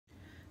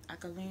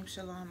Aleichem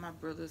Shalom, my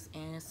brothers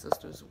and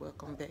sisters.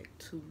 Welcome back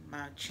to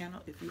my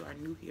channel. If you are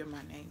new here,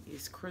 my name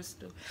is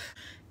Crystal,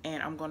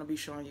 and I'm going to be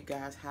showing you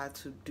guys how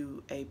to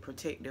do a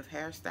protective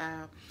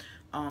hairstyle.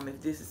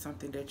 If this is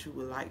something that you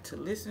would like to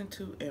listen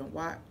to and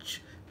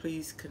watch,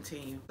 please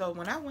continue. So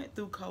when I went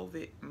through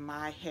COVID,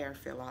 my hair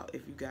fell out.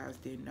 If you guys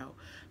didn't know,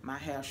 my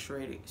hair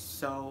shredded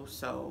so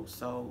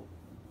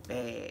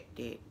bad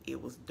that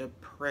it was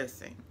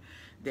depressing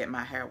that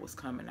my hair was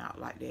coming out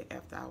like that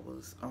after I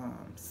was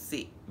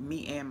sick.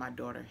 Me and my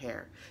daughter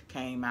hair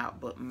came out,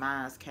 but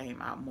mine's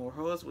came out more.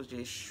 Hers was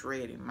just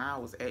shredding.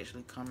 Mine was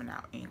actually coming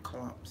out in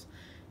clumps.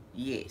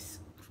 Yes,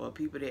 for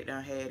people that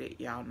done had it,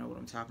 y'all know what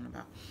I'm talking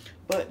about.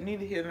 But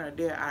neither here nor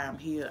there. I am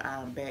here,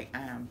 I am back,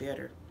 I am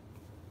better.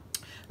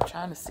 I'm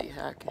trying to see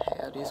how I can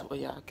have this where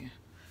y'all can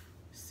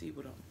see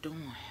what I'm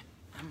doing.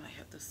 I might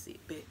have to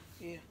sit back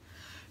here.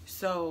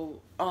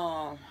 So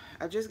I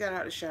just got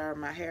out of the shower.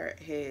 My hair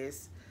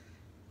has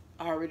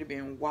already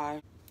been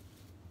washed.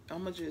 I'm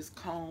gonna just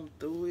comb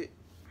through it.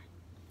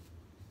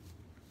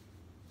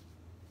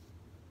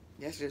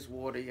 That's just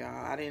water,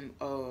 y'all. I didn't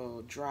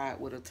dry it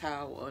with a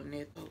towel or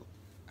nothing.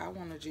 I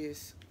want to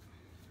just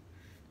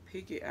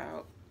pick it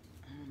out.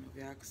 I don't know if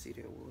y'all can see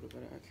that water,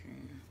 but I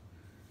can.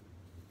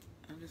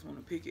 I just want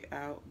to pick it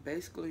out.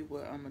 Basically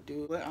what I'm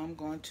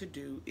going to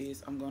do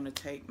is I'm going to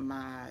take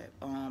my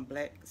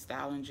black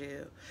styling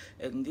gel,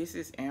 and this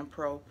is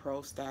Pro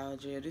Style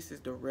Gel. This is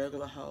the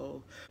regular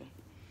hole.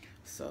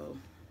 So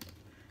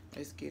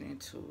let's get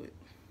into it.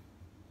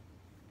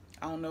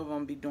 I don't know if I'm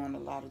gonna be doing a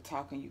lot of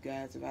talking, you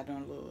guys. If I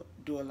don't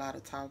do a lot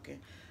of talking,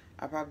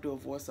 I'll probably do a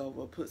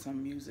voiceover, put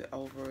some music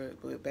over it.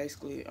 But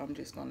basically, I'm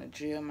just gonna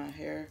gel my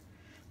hair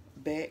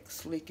back,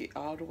 slick it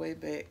all the way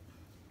back.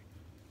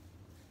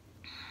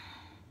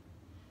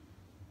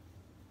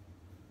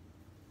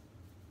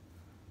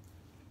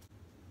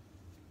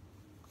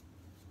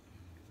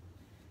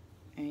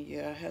 And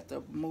yeah, I have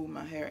to move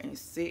my hair in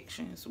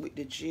sections with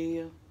the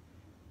gel,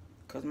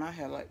 cause my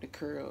hair like to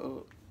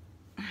curl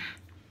up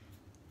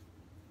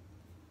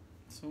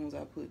as soon as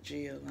I put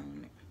gel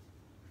on it.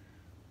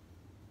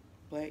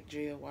 Black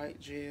gel, white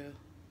gel,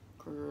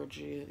 curl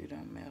gel, it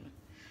don't matter.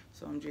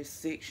 So I'm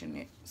just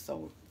sectioning it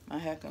so my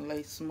hair can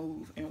lay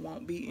smooth and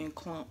won't be in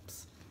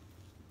clumps.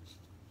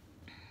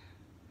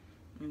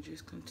 And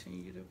just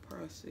continue the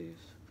process. It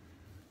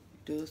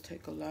does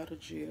take a lot of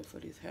gel for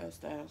this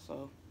hairstyle,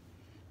 so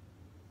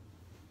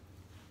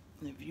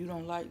if you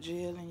don't like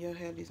gel in your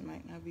hair, this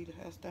might not be the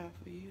hairstyle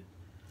for you.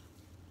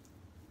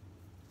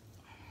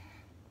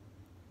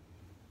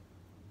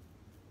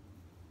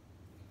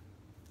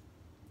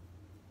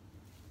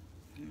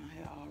 My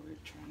hair already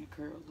trying to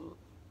curl up.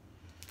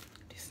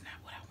 This is not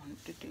what I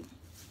wanted to do.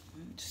 I'm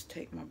gonna just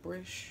take my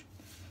brush.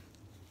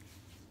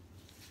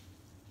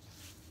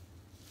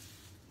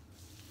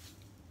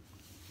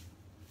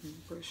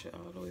 And brush it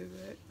all the way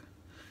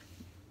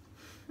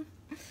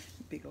back.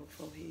 Big old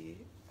forehead.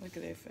 Look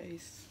at that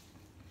face.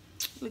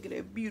 Look at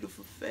that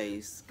beautiful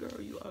face.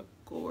 Girl, you are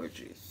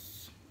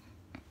gorgeous.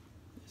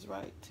 That's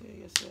right. Tell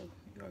yourself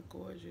you are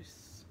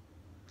gorgeous.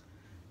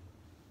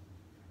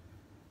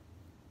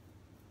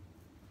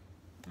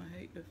 I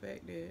hate the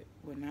fact that,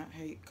 well, not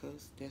hate,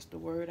 because that's the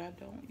word I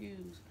don't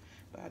use,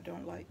 but I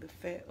don't like the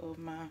fat of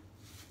my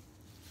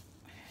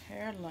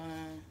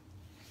hairline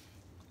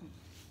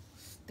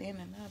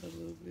standing out a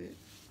little bit.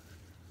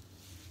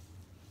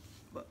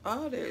 But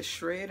all that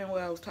shredding,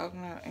 what I was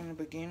talking about in the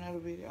beginning of the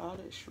video, all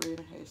that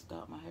shredding has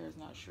stopped. My hair is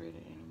not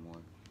shredded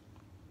anymore.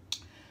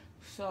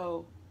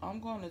 So I'm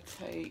going to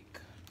take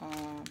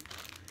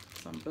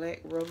some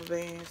black rubber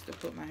bands to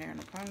put my hair in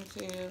a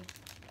ponytail.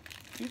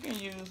 You can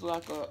use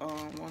like a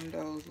one of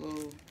those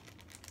little,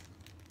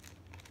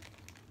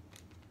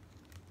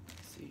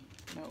 let's see,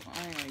 no,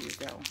 I ain't gonna use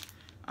that one.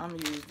 I'm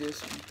gonna use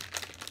this one.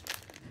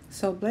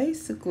 So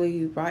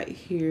basically right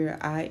here,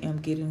 I am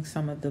getting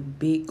some of the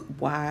big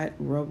wide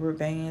rubber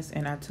bands,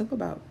 and I took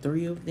about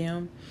 3 of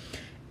them,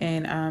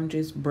 and I'm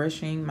just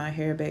brushing my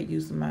hair back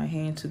using my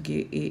hand to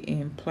get it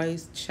in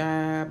place.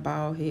 Child,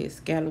 bald head,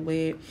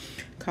 scallywag,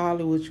 call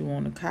it what you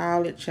want to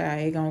call it.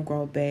 Child, it gonna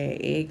grow back.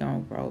 It gonna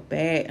grow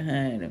back,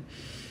 honey.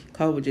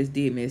 COVID just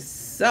did me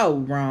so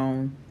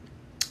wrong.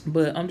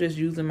 But I'm just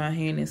using my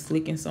hand and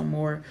slicking some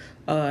more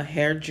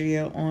hair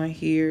gel on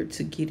here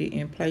to get it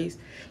in place.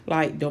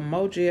 Like, the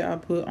more gel I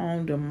put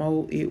on, the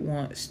more it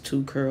wants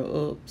to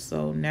curl up.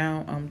 So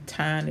now I'm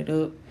tying it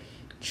up.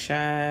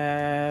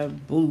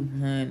 Child, boo,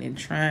 honey,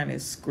 trying to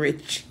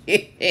scratch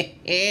it.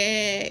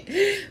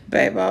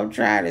 Baby, I'm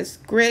trying to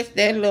scratch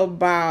that little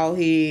bald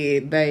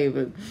head,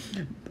 baby.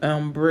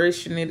 I'm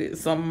brushing it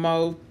some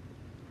more,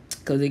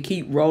 because it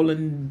keep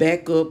rolling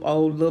back up.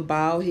 Old little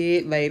bald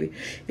head lady,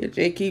 it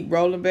just keep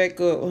rolling back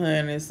up,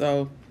 honey.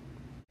 So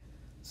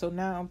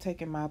now I'm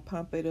taking my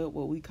pump it up,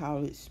 what we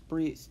call it,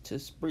 spritz, to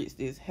spritz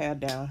this hair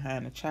down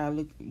behind the child.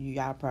 Look,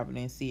 y'all probably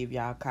didn't see if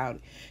y'all caught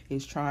it.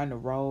 It's trying to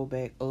roll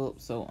back up,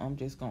 so I'm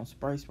just gonna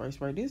spray.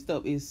 This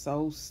stuff is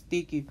so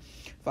sticky.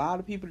 For all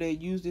the people that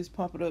use this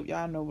pump it up,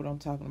 y'all know what I'm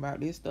talking about.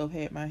 This stuff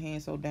had my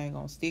hand so dang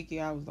on sticky.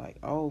 I was like,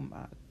 oh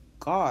my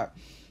God.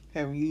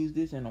 Haven't used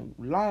this in a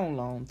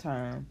long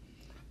time.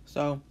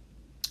 So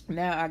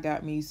now I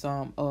got me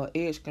some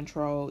edge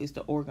control. It's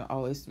the organ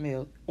oil. It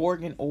smells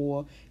organ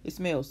oil. It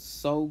smells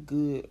so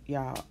good,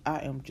 y'all. I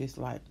am just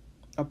like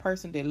a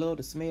person that love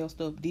to smell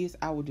stuff. This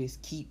I would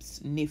just keep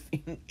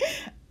sniffing.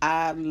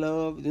 I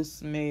love the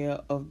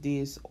smell of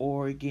this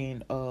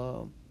organ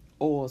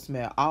oil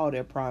smell, all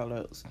their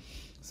products.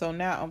 So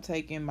now I'm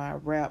taking my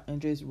wrap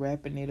and just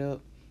wrapping it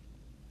up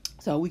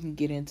so we can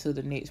get into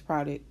the next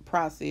product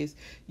process.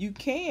 You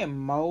can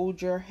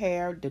mold your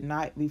hair the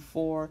night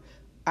before.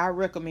 I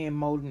recommend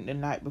molding the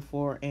night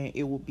before, and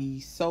it will be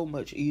so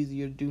much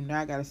easier to do.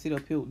 Now I gotta sit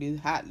up here with this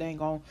hot dang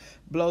on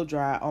blow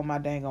dry on my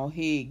dang on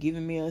head,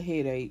 giving me a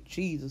headache.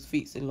 Jesus,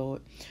 fix it,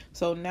 Lord.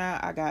 So now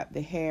I got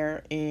the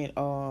hair, and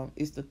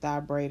it's the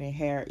thigh braiding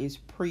hair. It's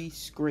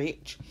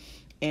pre-stretch,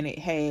 and it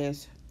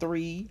has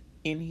 3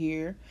 in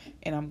here,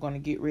 and I'm gonna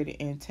get ready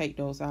and take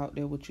those out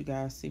there. What you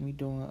guys see me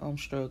doing? I'm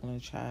struggling,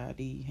 child.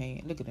 These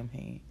hands, look at them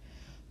hands.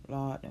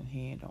 Lord, them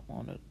hands don't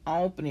want to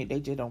open it. They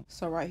just don't.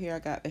 So right here I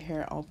got the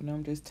hair open.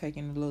 I'm just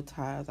taking the little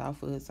ties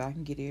off of it so I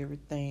can get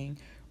everything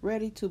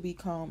ready to be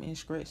combed and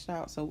stretched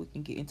out so we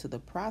can get into the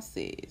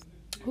process.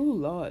 Oh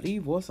Lord,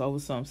 these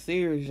voiceovers something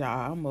serious,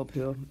 y'all. I'm up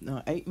here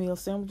 8-meal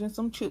sandwich and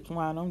some chips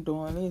while I'm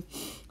doing this.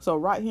 So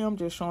right here I'm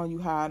just showing you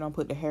how I don't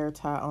put the hair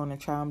tie on and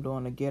child. I'm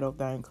doing the ghetto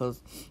thing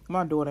because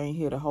my daughter ain't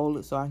here to hold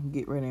it so I can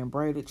get ready and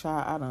braid it,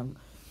 child. I done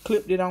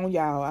clipped it on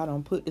y'all. I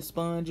done put the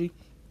spongy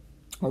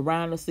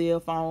around the cell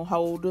phone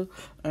holder,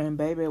 and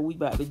baby, we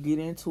about to get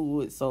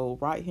into it. So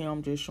right here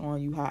I'm just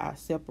showing you how I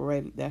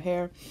separated the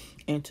hair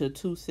into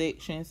 2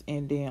 sections,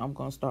 and then I'm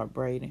gonna start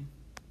braiding.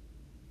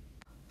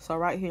 So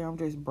right here I'm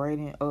just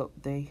braiding up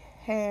the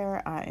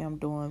hair. I am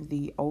doing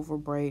the over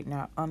braid,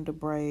 not under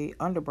braid.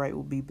 Under braid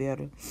will be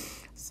better.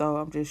 So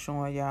I'm just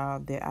showing y'all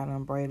that I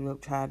done braided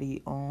up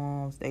Chadi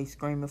arms. They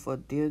screaming for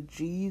dear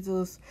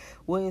Jesus.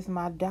 Where's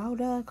my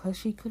daughter? Because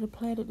she could have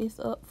plaited this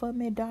up for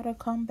me. Daughter,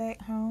 come back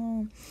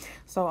home.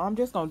 So I'm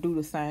just going to do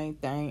the same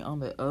thing on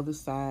the other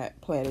side.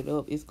 Plait it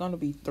up. It's going to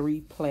be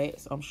 3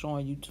 plaits. I'm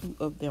showing you 2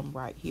 of them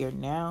right here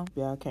now.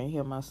 Y'all can't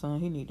hear my son.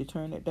 He need to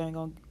turn that dang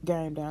on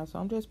game down. So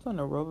I'm just putting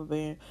a rubber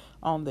band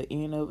on the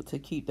end of it to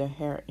keep the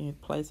hair in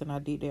place. And I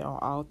did that on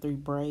all 3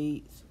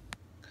 braids.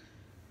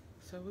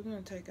 So we're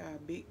going to take our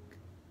big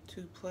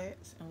 2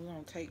 plaits, and we're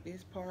going to take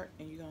this part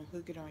and you're going to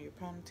hook it on your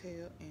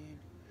ponytail and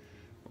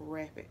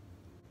wrap it.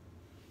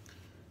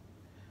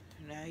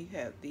 Now you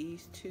have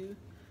these 2,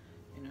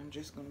 and I'm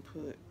just going to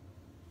put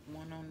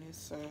one on this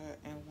side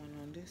and one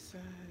on this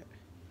side.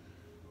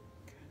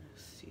 Kind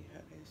of see how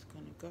that's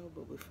going to go,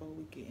 but before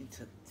we get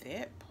into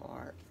that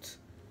part,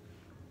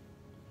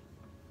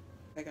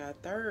 I got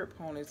a 3rd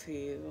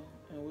ponytail,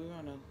 and we're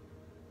going to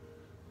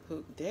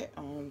hook that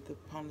on the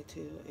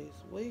ponytail as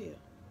well.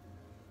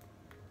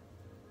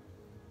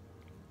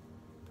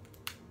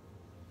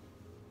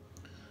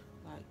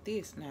 Like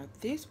this. Now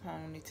this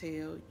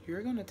ponytail,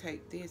 you're gonna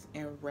take this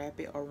and wrap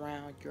it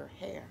around your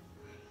hair.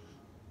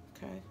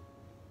 Okay,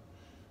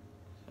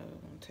 so I'm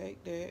gonna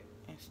take that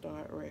and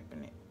start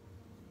wrapping it.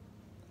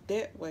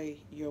 That way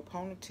your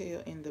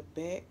ponytail in the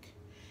back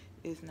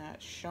is not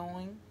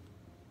showing,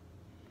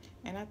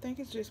 and I think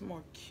it's just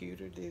more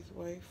cuter this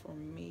way for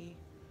me.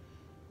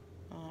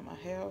 I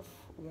have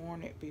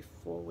worn it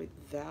before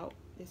without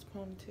this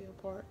ponytail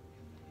part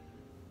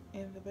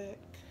in the back.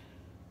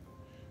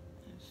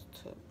 Let's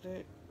tuck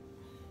that.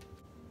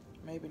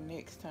 Maybe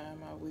next time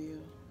I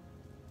will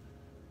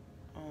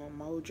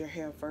mold your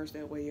hair first.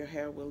 That way your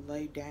hair will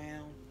lay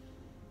down.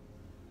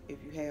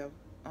 If you have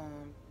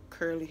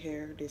curly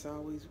hair that's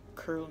always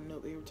curling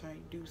up every time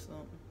you do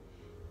something,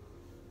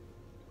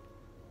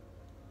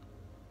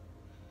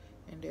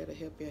 and that'll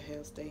help your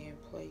hair stay in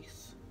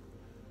place.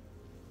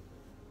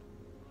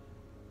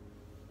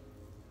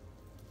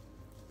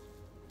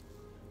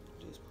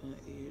 Just put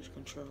edge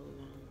control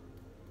on.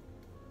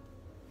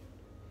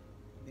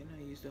 Then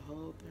I use the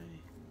whole thing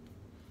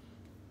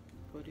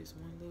for this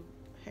one little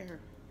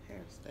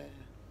hairstyle.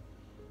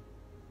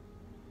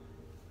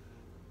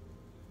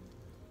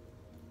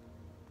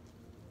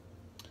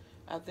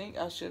 I think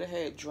I should have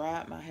had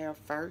dried my hair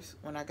first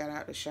when I got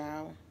out the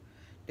shower.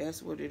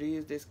 That's what it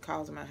is that's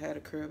causing my hair to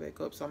curl back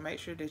up. So make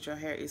sure that your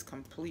hair is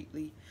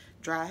completely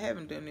dry. I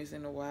haven't done this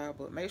in a while,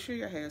 but make sure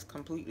your hair is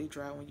completely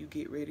dry when you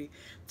get ready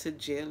to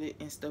gel it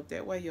and stuff.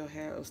 That way your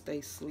hair will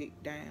stay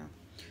slicked down.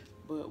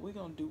 But we're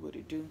gonna do what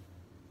it do.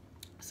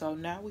 So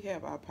now we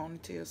have our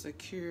ponytail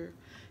secure,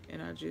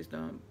 and I just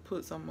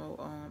put some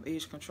more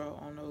edge control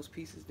on those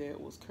pieces that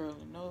was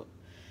curling up.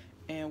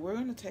 And we're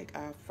gonna take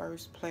our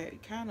first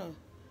plait, kind of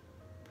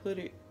put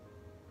it,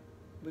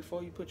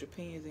 before you put your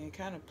pins in,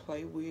 kind of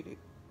play with it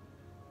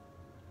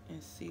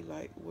and see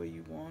like where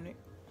you want it.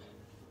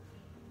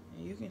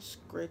 And you can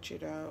stretch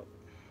it out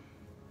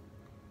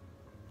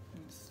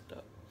and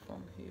stuff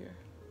from here.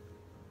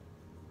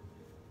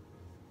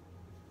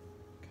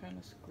 Kind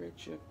of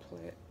stretch your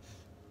plaits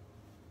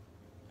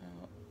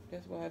out.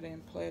 That's why I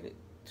didn't plait it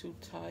too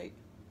tight.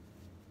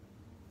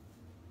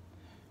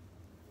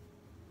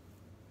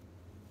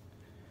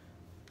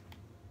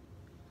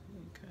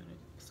 You kind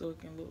so it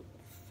can look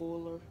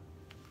fuller.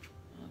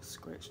 I'll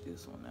scratch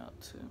this one out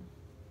too.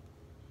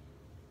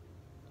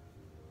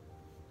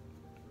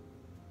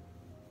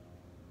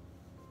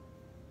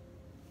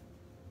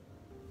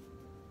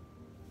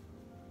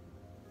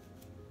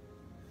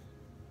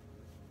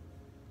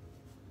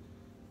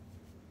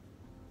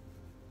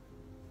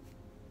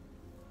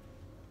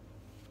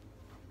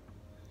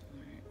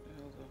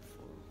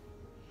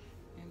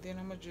 Then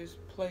I'm gonna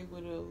just play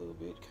with it a little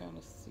bit, kind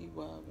of see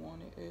where I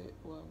want it at,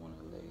 where I want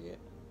to lay it.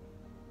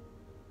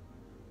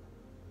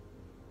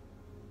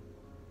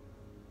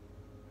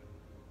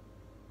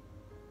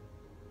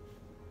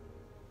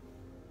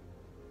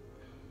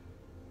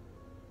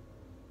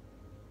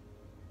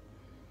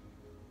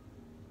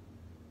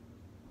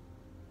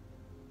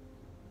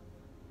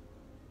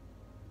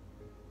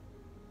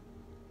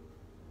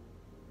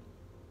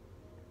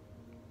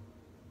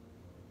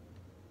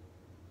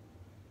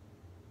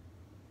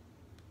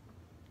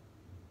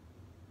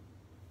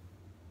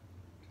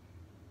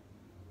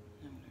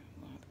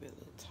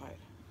 Tight.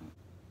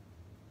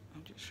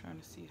 I'm just trying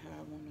to see how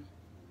I want to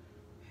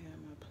have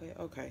my plate.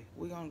 Okay,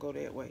 we're gonna go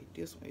that way.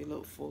 This one, it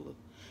look fuller,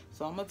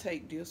 so I'm gonna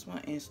take this one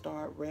and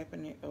start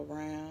wrapping it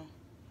around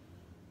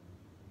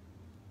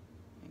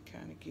and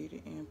kind of get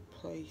it in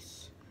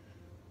place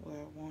where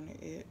I want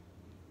it at.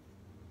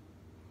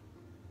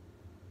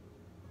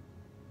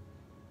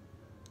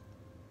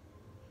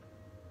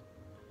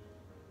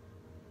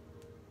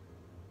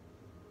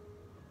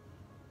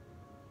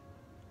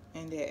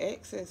 And the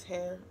excess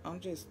hair, I'm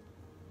just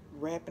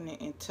wrapping it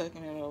and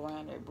tucking it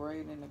around that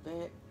braid in the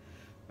back.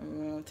 And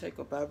we're gonna take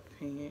a bobby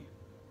pin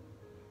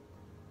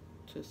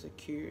to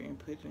secure and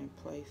put it in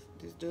place.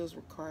 This does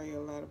require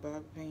a lot of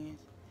bobby pins,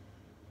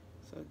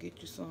 so get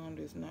you some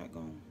that's not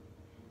gonna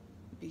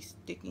be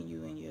sticking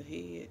you in your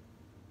head.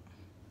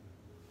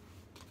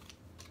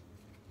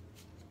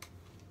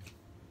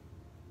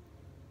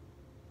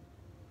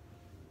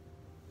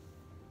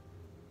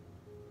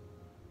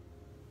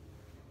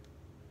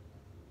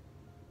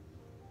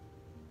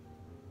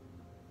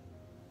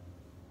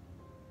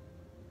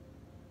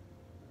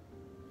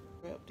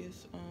 Wrap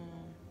this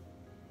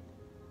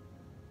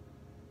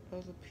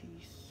other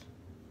piece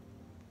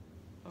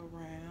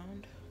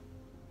around,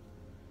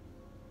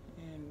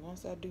 and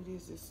once I do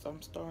this,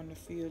 I'm starting to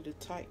feel the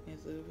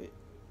tightness of it.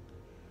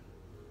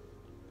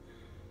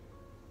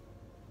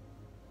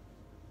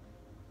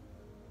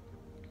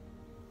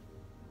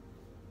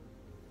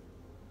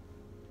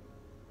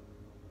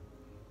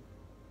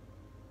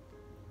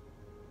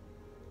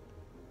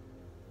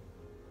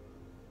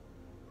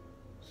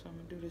 So I'm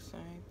gonna do the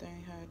same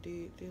thing how I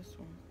did this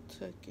one.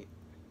 Tuck it.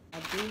 I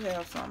do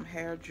have some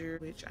hair gel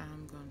which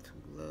I'm going to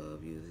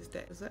love use.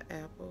 That is an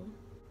apple.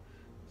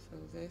 So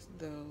that's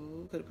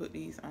those. Could have put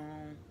these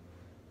on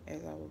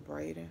as I was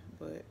braiding,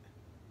 but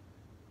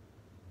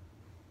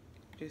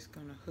just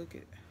gonna hook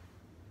it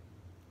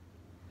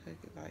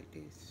like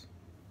this.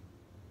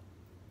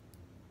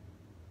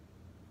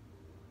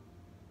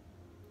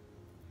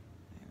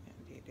 And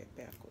I did that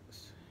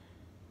backwards.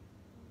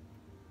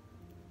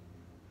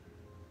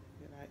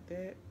 Like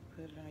that,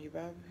 put it on your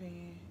bobby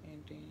pin,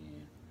 and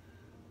then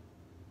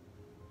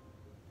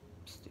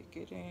stick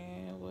it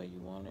in where you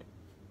want it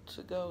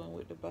to go. And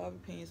with the bobby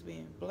pins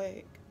being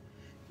black,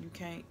 you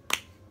can't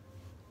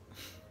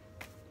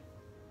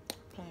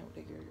playing with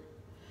that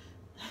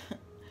girl.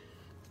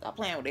 Stop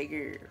playing with that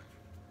girl.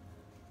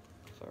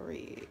 For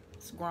real,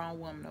 it's a grown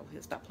woman over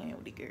here. Stop playing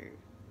with the girl.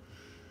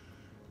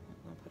 I'm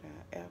gonna put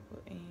our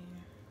apple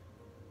in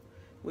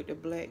with the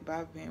black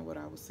bobby pin. What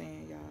I was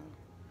saying, y'all.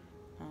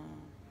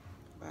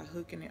 By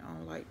hooking it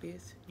on like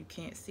this, you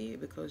can't see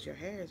it because your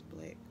hair is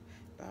black.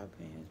 Bobby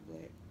pin is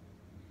black.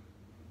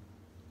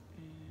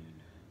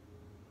 And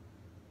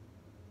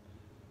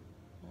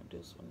I want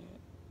this one yet.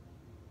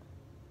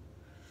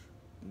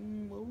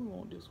 Well, we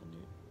want this one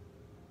yet.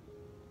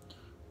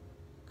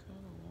 Kind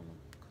of want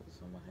to,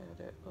 because I'm going to have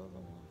that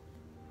other one.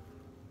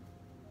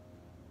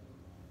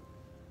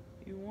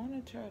 You want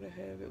to try to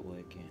have it where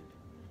it can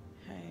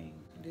hang.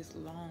 This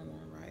long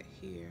one right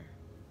here.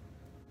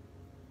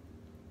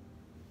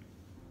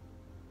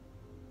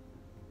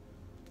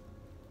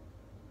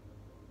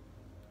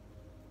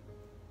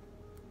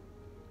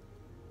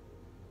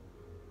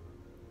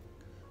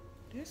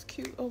 That's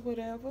cute or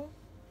whatever.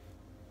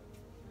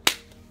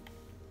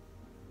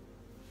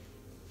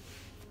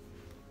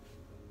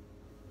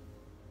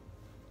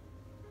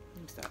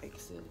 Let me start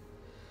exit.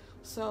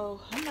 So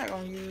I'm not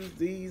gonna use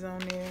these on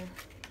there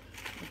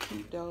and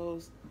keep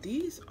those.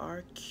 These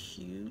are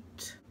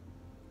cute.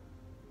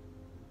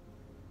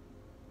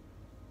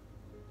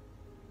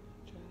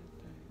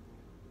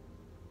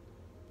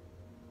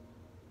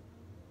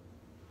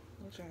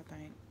 What y'all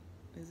think?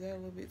 Is that a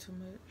little bit too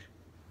much?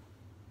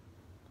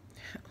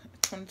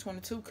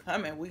 2022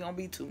 coming, we gonna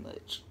be too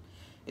much.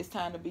 It's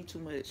time to be too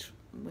much.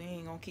 We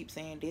ain't gonna keep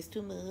saying this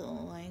too much.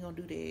 Oh, I ain't gonna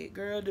do that.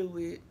 Girl, do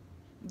it.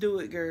 Do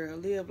it, girl.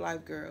 Live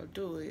life, girl.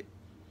 Do it.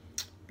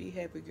 Be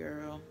happy,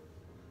 girl.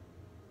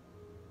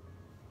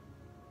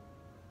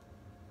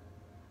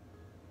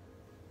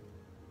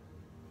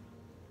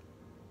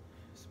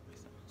 Let's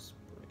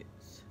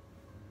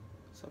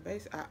So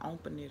basically, I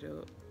open it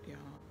up, y'all.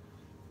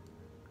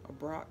 A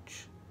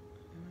brooch.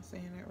 Am I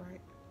saying that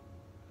right?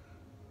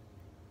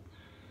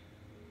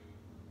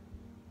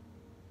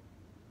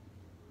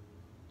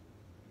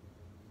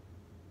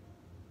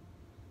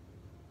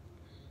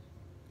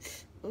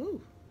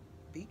 Ooh,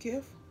 be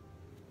careful.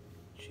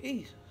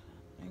 Jesus,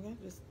 I think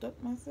I just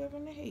stuck myself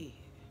in the head.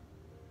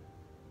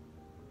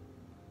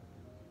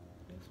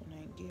 This one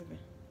ain't giving.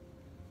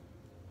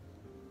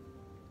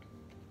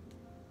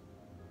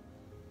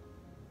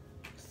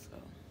 So,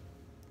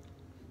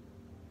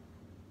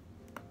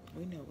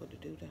 we know what to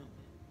do, don't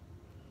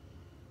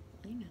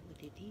we? We know what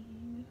to do.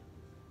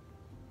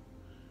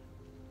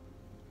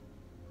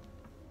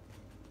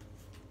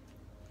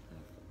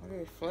 I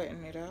already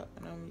flatten it out,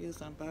 and I'm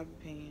using bobby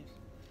pins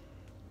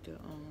to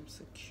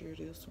secure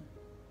this one.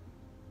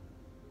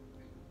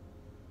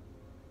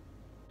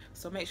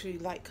 So make sure you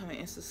like, comment,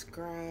 and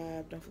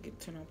subscribe. Don't forget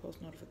to turn on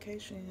post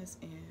notifications,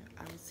 and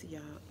I will see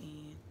y'all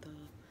in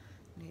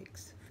the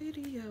next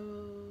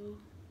video.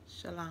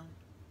 Shalom.